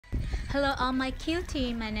Hello all my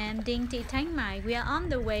cutie, my name is Ding Thị Thanh Mai. We are on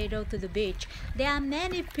the way road to the beach. There are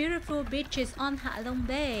many beautiful beaches on Hạ Long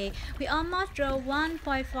Bay. We almost drove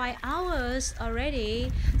 1.5 hours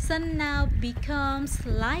already. Sun now becomes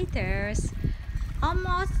lighter.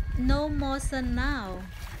 Almost no more sun now.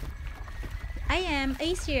 I am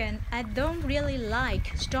Asian. I don't really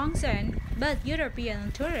like strong sun, but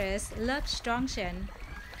European tourists love strong sun.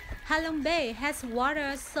 Hạ Long Bay has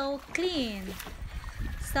water so clean.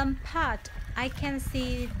 Some part I can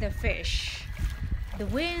see the fish. The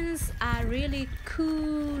winds are really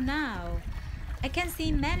cool now. I can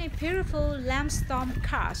see many beautiful limestone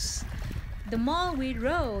cars. The more we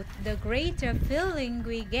rode, the greater feeling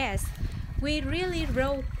we get. We really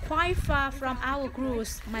rode quite far from our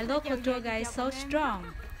cruise. My local tour guide is so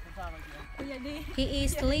strong. He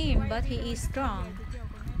is slim, but he is strong.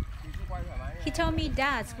 He told me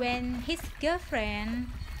that when his girlfriend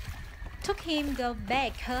took him go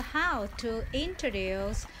back her house to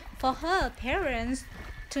introduce for her parents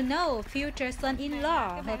to know future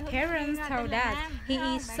son-in-law. Her parents told us he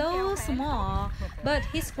is so small, but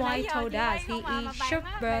his wife told us he is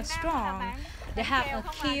super strong. They have a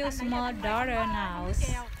cute small daughter now.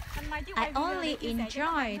 I only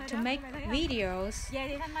enjoy to make videos.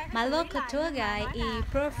 My local tour guide is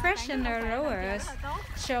professional rowers,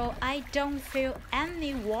 so I don't feel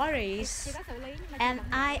any worries. And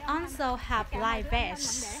I also have life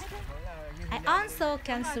vests. I also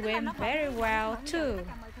can swim very well too.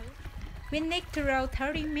 We need to row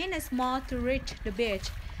 30 minutes more to reach the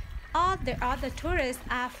beach. All the other tourists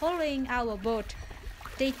are following our boat.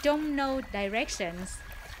 They don't know directions.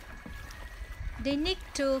 They need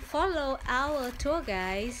to follow our tour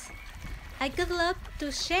guides. I would love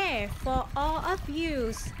to share for all of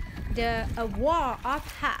you the award of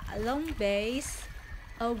Hạ Long Bay.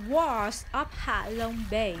 Awards of Hạ Long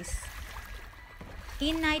Bay.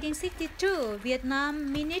 In 1962,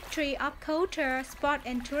 Vietnam Ministry of Culture, Sport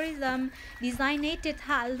and Tourism designated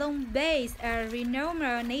Hạ Long Bay a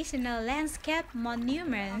renowned national landscape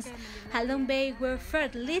monument. Hạ Long Bay was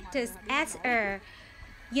first listed as a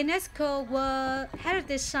UNESCO World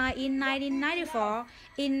Heritage Site in 1994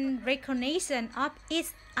 in recognition of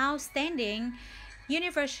its outstanding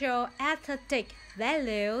universal aesthetic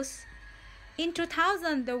values. In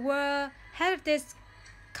 2000, the World Heritage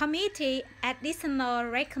Committee additionally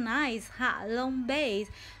recognized Hạ Long Bay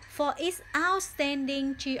for its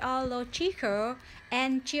outstanding geological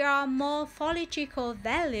and geomorphological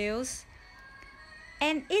values,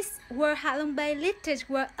 and its World Hạ Long Bay lists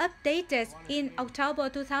were updated in October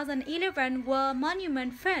 2011 World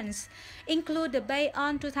Monument Funds, include the Bay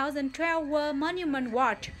on 2012 World Monument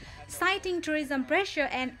Watch, citing tourism pressure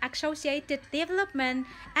and associated development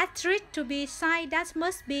asterisks to be sites that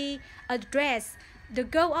must be addressed. The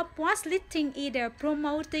goal of watch listing is the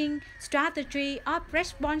promoting strategy of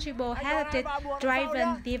responsible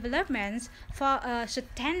heritage-driven development for a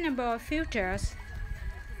sustainable future.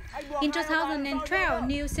 In 2012,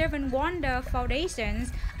 New Seven Wonders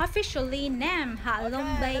Foundation officially named Hạ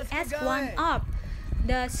Long Bay as one of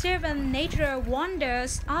the 7 natural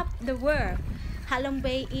wonders of the world. Hạ Long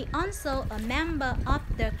Bay is also a member of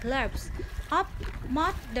the clubs of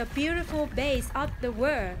most the beautiful bays of the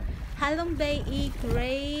world. Hạ Long Bay is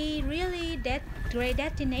really great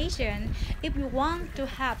destination. If you want to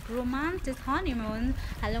have romantic honeymoon,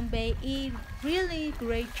 Hạ Long Bay is really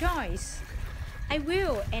great choice. I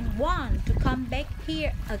will and want to come back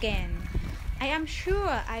here again. I am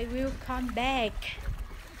sure I will come back.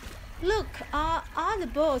 Look, all the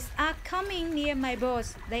boats are coming near my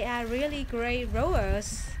boat. They are really great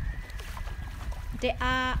rowers. They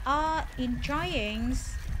are all enjoying.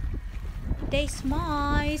 They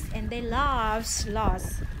smile and they laugh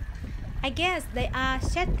lots. I guess they are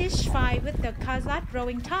satisfied with the kayak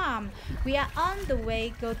rowing time. We are on the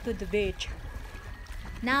way go to the beach.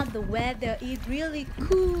 Now the weather is really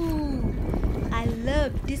cool. I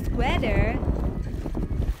love this weather.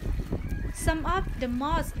 Some of the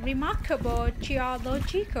most remarkable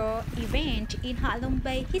geological events in Hạ Long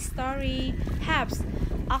Bay history have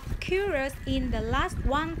occurred in the last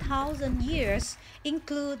 1,000 years,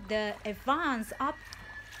 include the advance of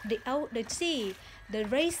the sea, the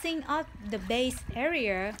raising of the base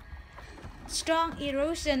area, strong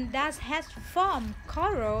erosion that has formed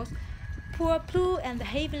corals, poor blue and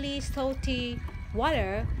heavily salty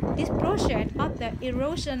water. This process of the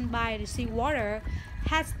erosion by the seawater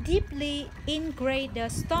has deeply ingrained the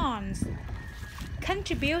stones,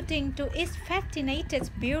 contributing to its fascinating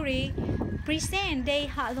beauty. Present day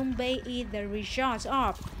Hạ Long Bay is the result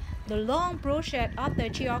of the long process of the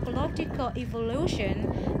geological evolution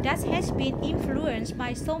that has been influenced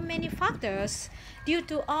by so many factors. Due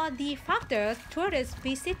to all these factors, tourists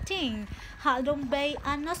visiting Halong Bay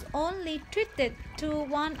are not only treated to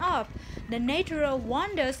one of the natural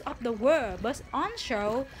wonders of the world, but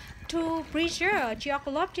also to preserve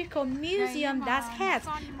geological museum that has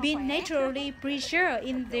been naturally preserved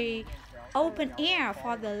in the open air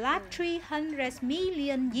for the last 300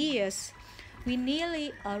 million years. We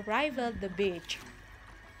nearly arrived at the beach.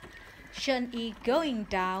 Sun is going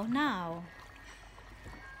down now.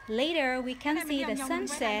 Later, we can see the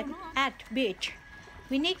sunset at beach.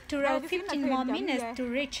 We need to row 15 more minutes to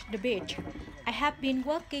reach the beach. I have been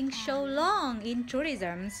working so long in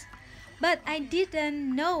tourism, but I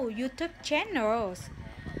didn't know YouTube channels.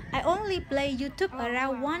 I only play YouTube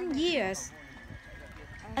around 1 year.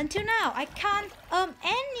 Until now, I can't earn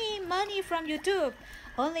any money from YouTube,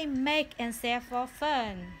 only make and share for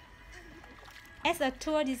fun. As a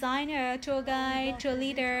tour designer, tour guide, tour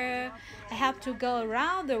leader, I have to go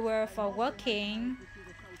around the world for working.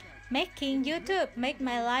 Making YouTube make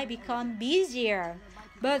my life become busier,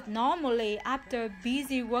 but normally after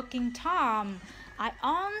busy working time, I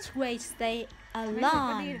always stay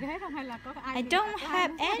alone. I don't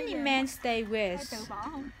have any man to stay with.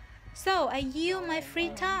 So I use my free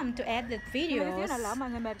time to edit videos.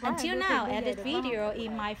 Until now, edit video is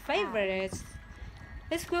my favorite.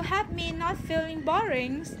 It will help me not feeling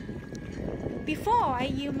boring. Before, I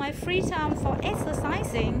use my free time for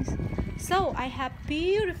exercising, so I have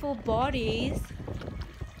beautiful bodies.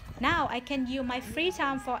 Now I can use my free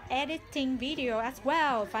time for editing video as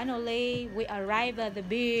well. Finally, we arrive at the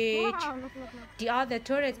beach. The other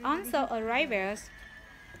tourists also arrive.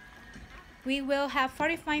 We will have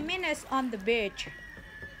 45 minutes on the beach.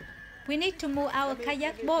 We need to move our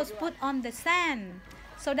kayak boat put on the sand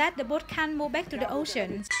so that the boat can move back to the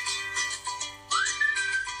ocean.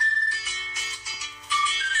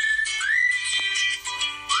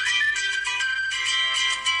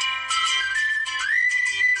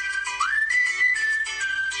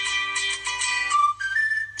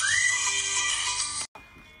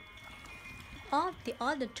 All the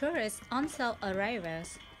other tourists also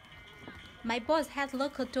arrived. My boat has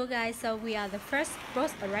local tour guides, so we are the first boat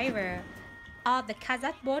arriver. All the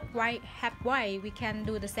kayak boat have white. We can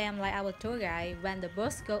do the same like our tour guide. When the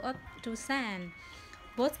boats go up to sand,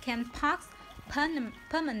 boats can park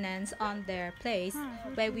permanent on their place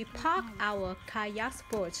where we park our kayak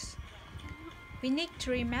boats. We need to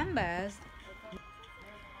remember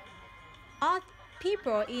all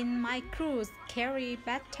people in my cruise carry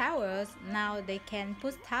bath towels. Now they can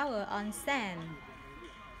put towel on sand.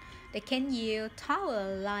 They can use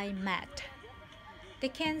towel like mat. They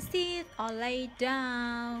can sit or lay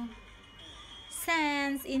down.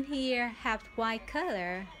 Sands in here have white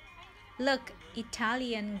color. Look,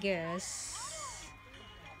 Italian girls.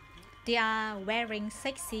 They are wearing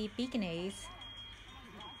sexy bikinis.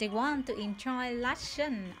 They want to enjoy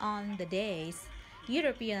lotion on the days.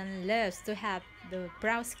 Europeans love to have the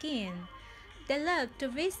brown skin. They love to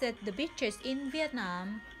visit the beaches in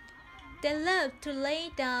Vietnam. They love to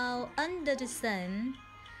lay down under the sun.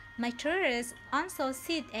 My tourists also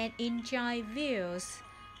sit and enjoy views.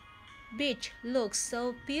 Beach looks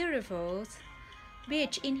so beautiful.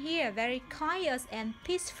 Beach in here very quiet and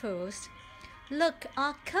peaceful. Look,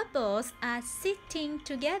 all couples are sitting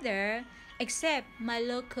together except my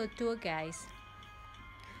local tour guides.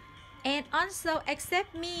 And also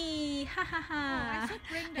except me. Ha ha ha.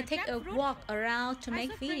 I take a walk around to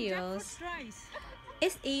make videos.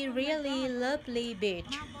 It's a really lovely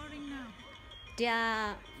beach. There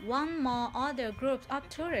are one more other group of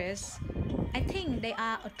tourists. I think they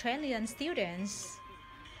are Australian students.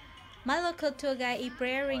 My local tour guide is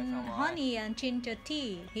preparing honey and ginger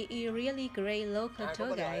tea. He is really great local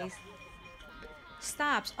tour guide.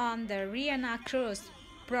 Stops on the Rihanna cruise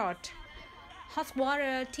brought hot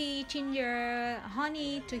water, tea, ginger,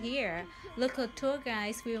 honey to here. Local tour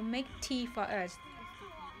guides will make tea for us.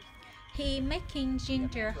 He making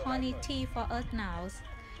ginger honey tea for us now.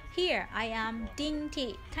 Here I am Ding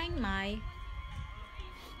Thị Thanh Mai.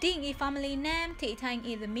 Ding is family name, Thị Thanh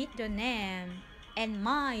is the middle name, and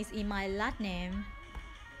Mai is my last name.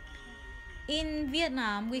 In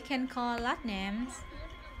Vietnam, we can call last names,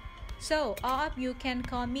 so all of you can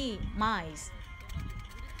call me Mai.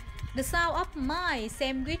 The sound of Mai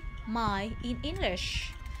same with Mai in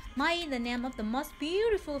English. Mai is the name of the most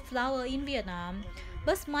beautiful flower in Vietnam.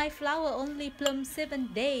 But my flower only blooms 7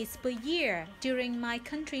 days per year during my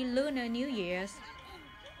country Lunar New Year's.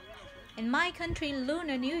 And my country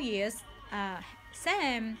Lunar New Year's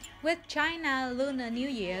same with China Lunar New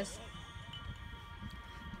Year's.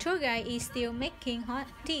 Tour guide is still making hot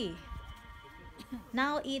tea.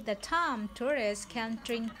 Now is the time tourists can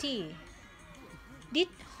drink tea. This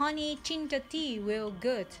honey ginger tea will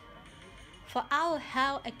good. For our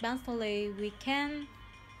health, especially we can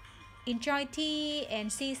enjoy tea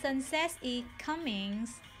and see sunsets is coming.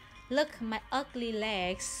 Look my ugly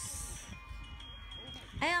legs.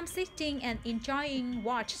 I am sitting and enjoying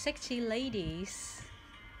watch sexy ladies.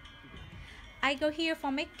 I go here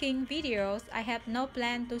for making videos. I have no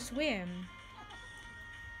plan to swim.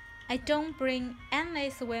 I don't bring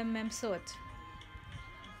any swimsuit.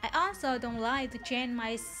 I also don't like to change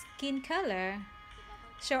my skin color,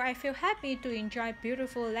 so I feel happy to enjoy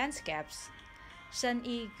beautiful landscapes. Sun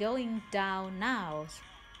is going down now.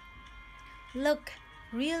 Look,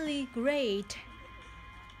 really great.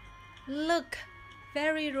 Look,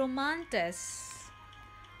 very romantic.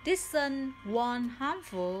 This sun won't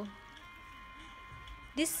harmful.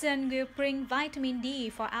 This sun will bring vitamin D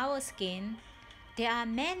for our skin. There are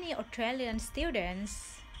many Australian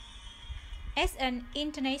students. As an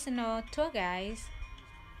international tour guide,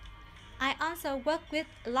 I also work with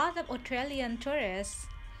a lot of Australian tourists.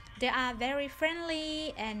 They are very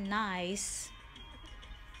friendly and nice.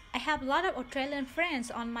 I have a lot of Australian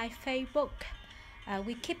friends on my Facebook.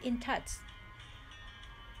 We keep in touch.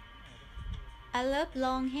 I love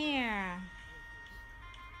long hair.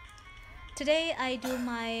 Today I do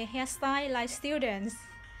my hairstyle like students.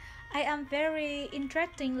 I am very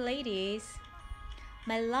interesting ladies.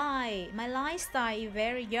 My lifestyle is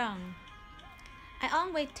very young. I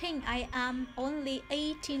always think I am only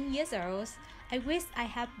 18 years old. I wish I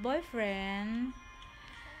have boyfriend.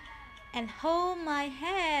 And hold my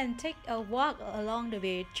hand, take a walk along the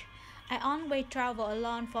beach. I always travel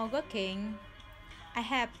alone for working. I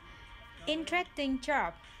have interesting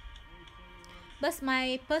job. But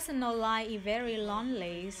my personal life is very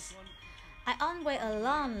lonely. I always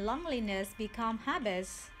alone, loneliness become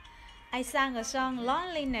habits. I sang a song,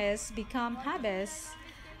 Loneliness Become Habits.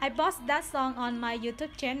 I post that song on my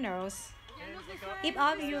YouTube channels. If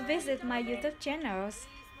all of you visit my YouTube channels,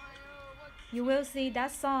 you will see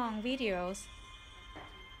that song videos.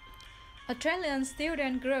 Australian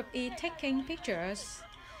student group is taking pictures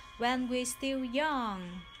when we still young.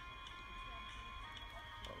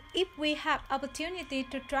 If we have opportunity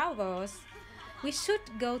to travel, we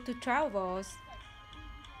should go to travels.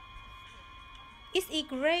 It's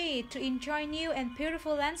great to enjoy new and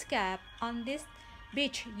beautiful landscape on this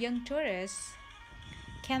beach. Young tourists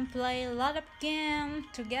can play a lot of games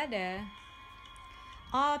together.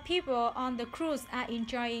 All people on the cruise are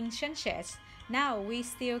enjoying sunsets. Now we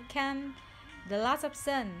still can the lots of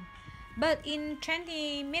sun, but in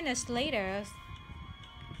 20 minutes later,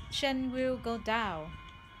 sun will go down,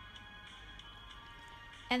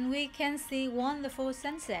 and we can see wonderful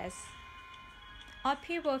sunsets. All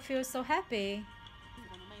people feel so happy.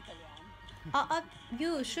 All of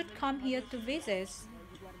you should come here to visit.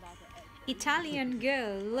 Italian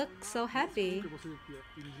girl look so happy.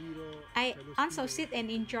 I also sit and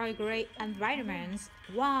enjoy great environments.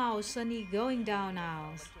 Wow, sun is going down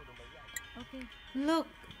now. Look,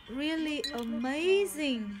 really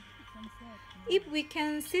amazing. If we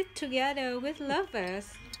can sit together with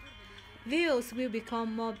lovers, views will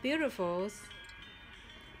become more beautiful.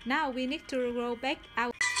 Now we need to roll back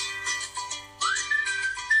out.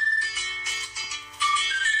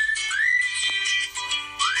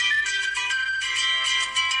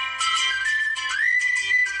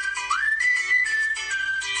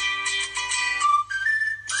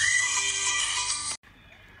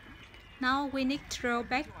 Now we need to roll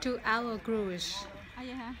back to our cruise.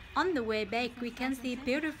 On the way back, we can see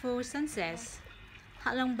beautiful sunsets.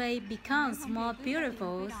 Hạ Long Bay becomes more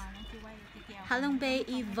beautiful. Hạ Long Bay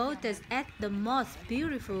is voted as the most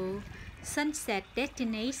beautiful sunset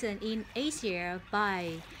destination in Asia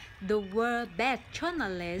by the world best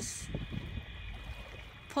journalists,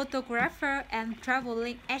 photographers, and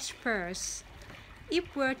traveling experts.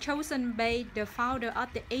 It was chosen by the founder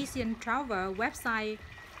of the Asian travel website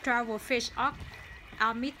Travelfish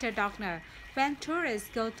Mr. Dogner. When tourists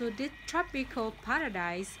go to this tropical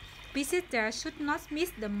paradise, visitors should not miss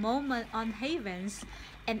the moment on heavens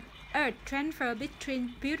and earth transfer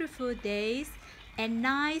between beautiful days and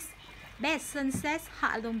nights. Best sunsets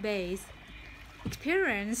Hạ Long Bay.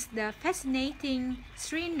 Experience the fascinating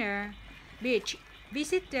Srinagar beach.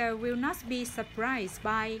 Visitors will not be surprised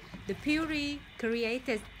by the beauty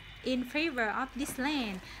created in favor of this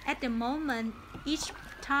land. At the moment, each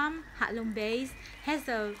time Hạ Long Bay has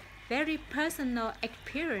a very personal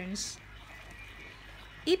experience.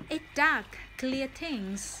 If it's dark, clear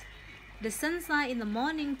things, The sunshine in the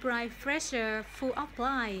morning bright, fresher, full of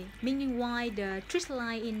light, meanwhile the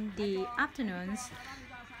twilight in the afternoons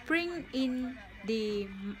bring in the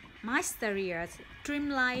mysterious,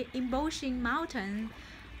 dreamlike, embossing mountain,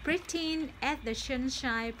 breathing as the sun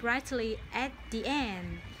shines brightly at the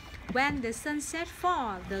end. When the sunset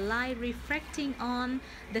falls, the light reflecting on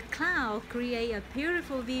the cloud create a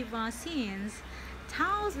beautiful viva scenes,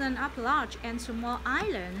 thousands of large and small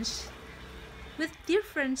islands with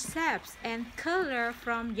different shapes and colors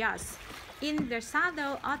from yachts in the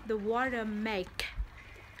shadow of the water make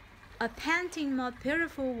a painting more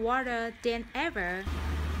beautiful water than ever.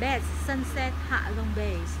 Best sunset Hạ Long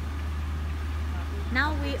Bay.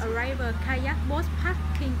 Now we arrive at Kayak Boat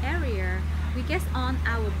parking area. We get on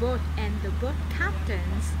our boat and the boat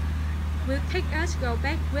captains will take us go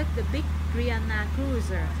back with the big Rihanna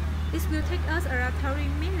cruiser. This will take us around 30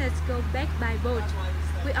 minutes go back by boat.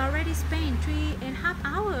 We already spent 3.5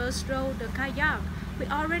 hours row the kayak. We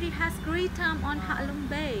already had great time on Hạ Long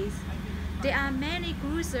Bay. There are many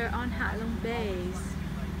cruisers on Hạ Long Bay.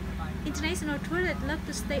 International tourists love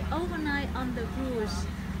to stay overnight on the cruise.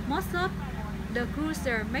 Most of the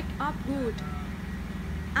cruisers make up good.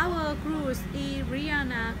 Our cruise is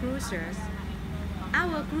Rihanna Cruisers.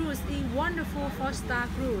 Our cruise is wonderful 4-star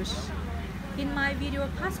cruise. In my video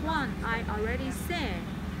part 1, I already said.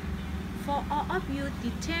 For all of you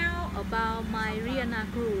detail about my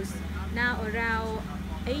Rihanna cruise, now around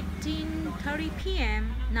 18:30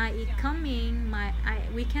 p.m. night is coming.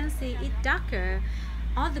 We can see it darker.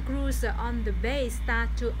 All the cruisers on the bay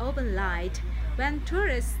start to open light. When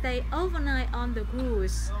tourists stay overnight on the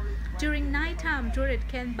cruise, during nighttime tourists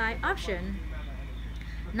can buy option.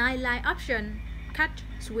 Nightlight option, cut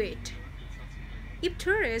switch. If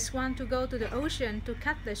tourists want to go to the ocean to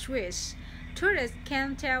cut the switch, tourists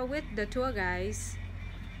can tell with the tour guides.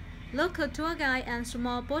 Local tour guide and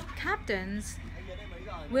small boat captains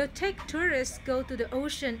will take tourists go to the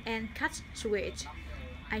ocean and cut switch.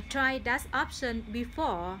 I tried that option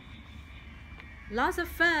before. Lots of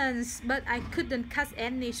fun, but I couldn't catch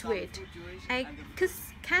any switch. I could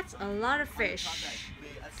catch a lot of fish.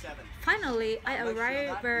 Finally, I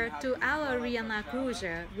arrived to our Rihanna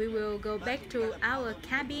cruiser. We will go back to our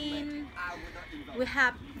cabin. We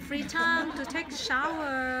have free time to take a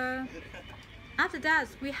shower. After that,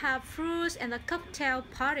 we have fruits and a cocktail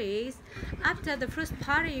parties. After the fruit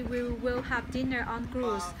party, we will have dinner on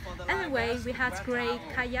cruise. Anyway, we had great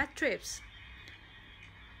kayak trips.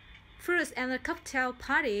 Fruits and the cocktail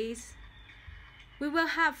parties. We will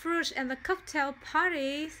have fruits and the cocktail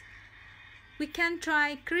parties. We can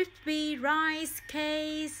try crispy rice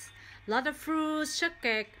cakes, lot of fruits,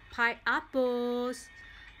 chocolate, pineapples,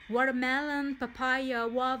 watermelon, papaya,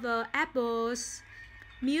 guava, apples.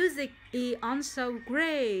 Music is also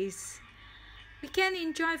great. We can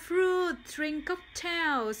enjoy fruit, drink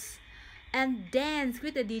cocktails, and dance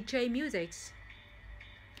with the DJ music.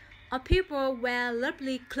 Our people wear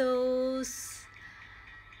lovely clothes.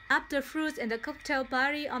 After fruits and the cocktail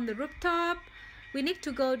party on the rooftop, we need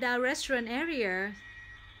to go down restaurant area.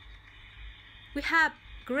 We have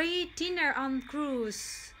great dinner on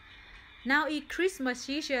cruise. Now it's Christmas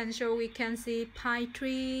season, so we can see pine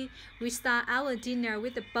tree. We start our dinner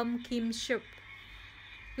with the pumpkin soup.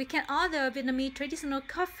 We can order Vietnamese traditional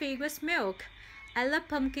coffee with milk. I love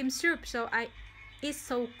pumpkin soup, so it's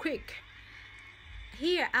so quick.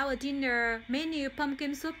 Here, our dinner menu: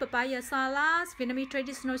 pumpkin soup, papaya salad, Vietnamese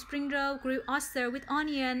traditional spring roll, grilled oyster with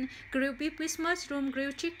onion, grilled beef with mushroom,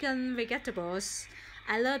 grilled chicken, vegetables.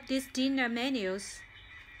 I love these dinner menus.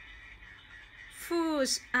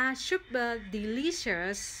 Foods are super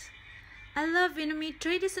delicious. I love Vietnamese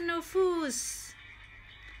traditional foods.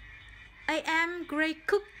 I am great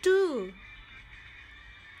cook too.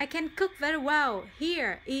 I can cook very well.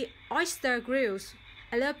 Here, eat oyster grills.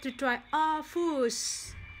 I love to try all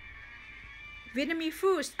foods. Vietnamese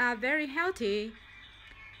foods are very healthy.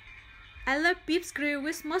 I love beef grill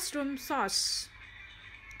with mushroom sauce.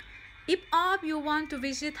 If all of you want to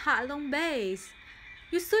visit Hạ Long Bay,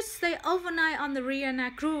 you should stay overnight on the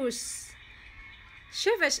Rihanna cruise.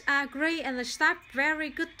 Services are great and the staff very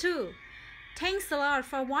good too. Thanks a lot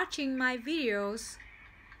for watching my videos.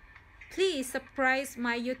 Please subscribe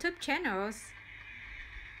my YouTube channels.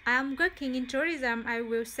 I am working in tourism. I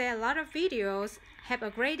will share a lot of videos. Have a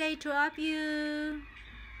great day to all of you.